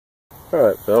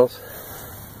Alright, fellas.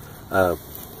 Got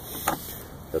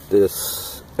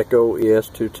this Echo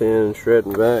ES210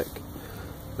 shredding vac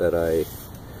that I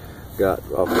got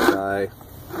off the guy.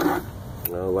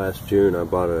 Last June I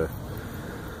bought a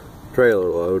trailer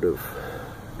load of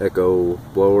Echo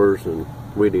blowers and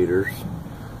weed eaters.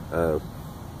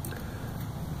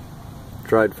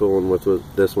 Tried fooling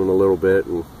with this one a little bit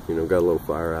and got a little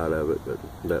fire out of it, but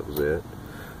that was it.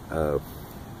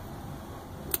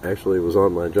 Actually, it was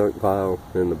on my junk pile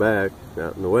in the back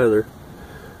out in the weather,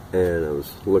 and I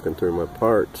was looking through my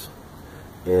parts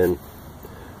and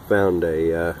found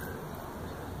a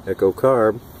Echo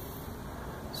carb.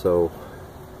 So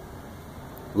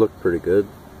looked pretty good,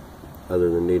 other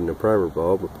than needing a primer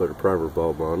bulb. I put a primer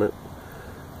bulb on it,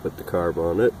 put the carb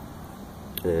on it,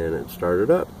 and it started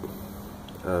up.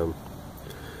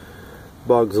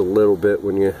 Bogs a little bit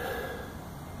when you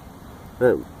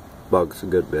bugs a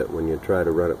good bit when you try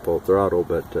to run it full throttle,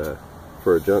 but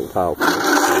for a junk pile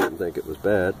I didn't think it was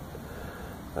bad.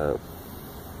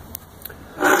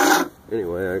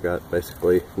 Anyway, I got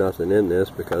basically nothing in this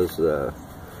because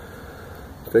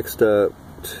fixed up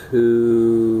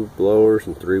 2 blowers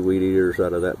and 3 weed eaters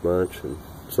out of that bunch and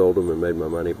sold them and made my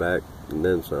money back and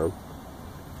then some.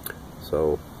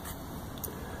 So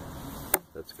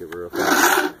let's give her a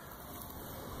fire.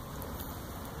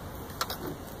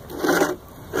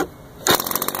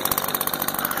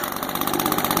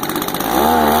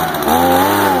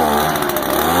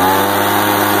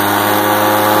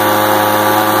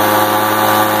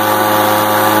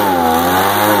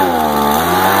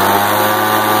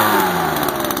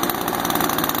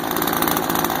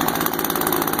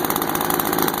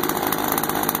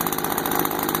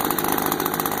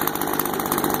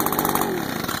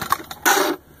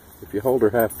 If you hold her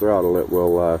half throttle, it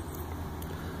will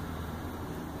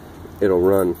it'll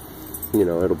run,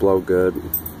 it'll blow good,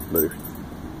 but if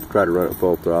you try to run it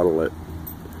full throttle,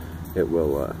 it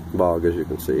will bog, as you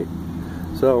can see.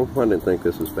 So I didn't think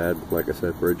this was bad, like I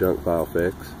said, for a junk pile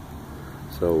fix.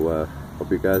 So hope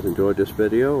you guys enjoyed this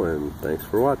video, and thanks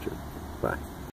for watching. Bye.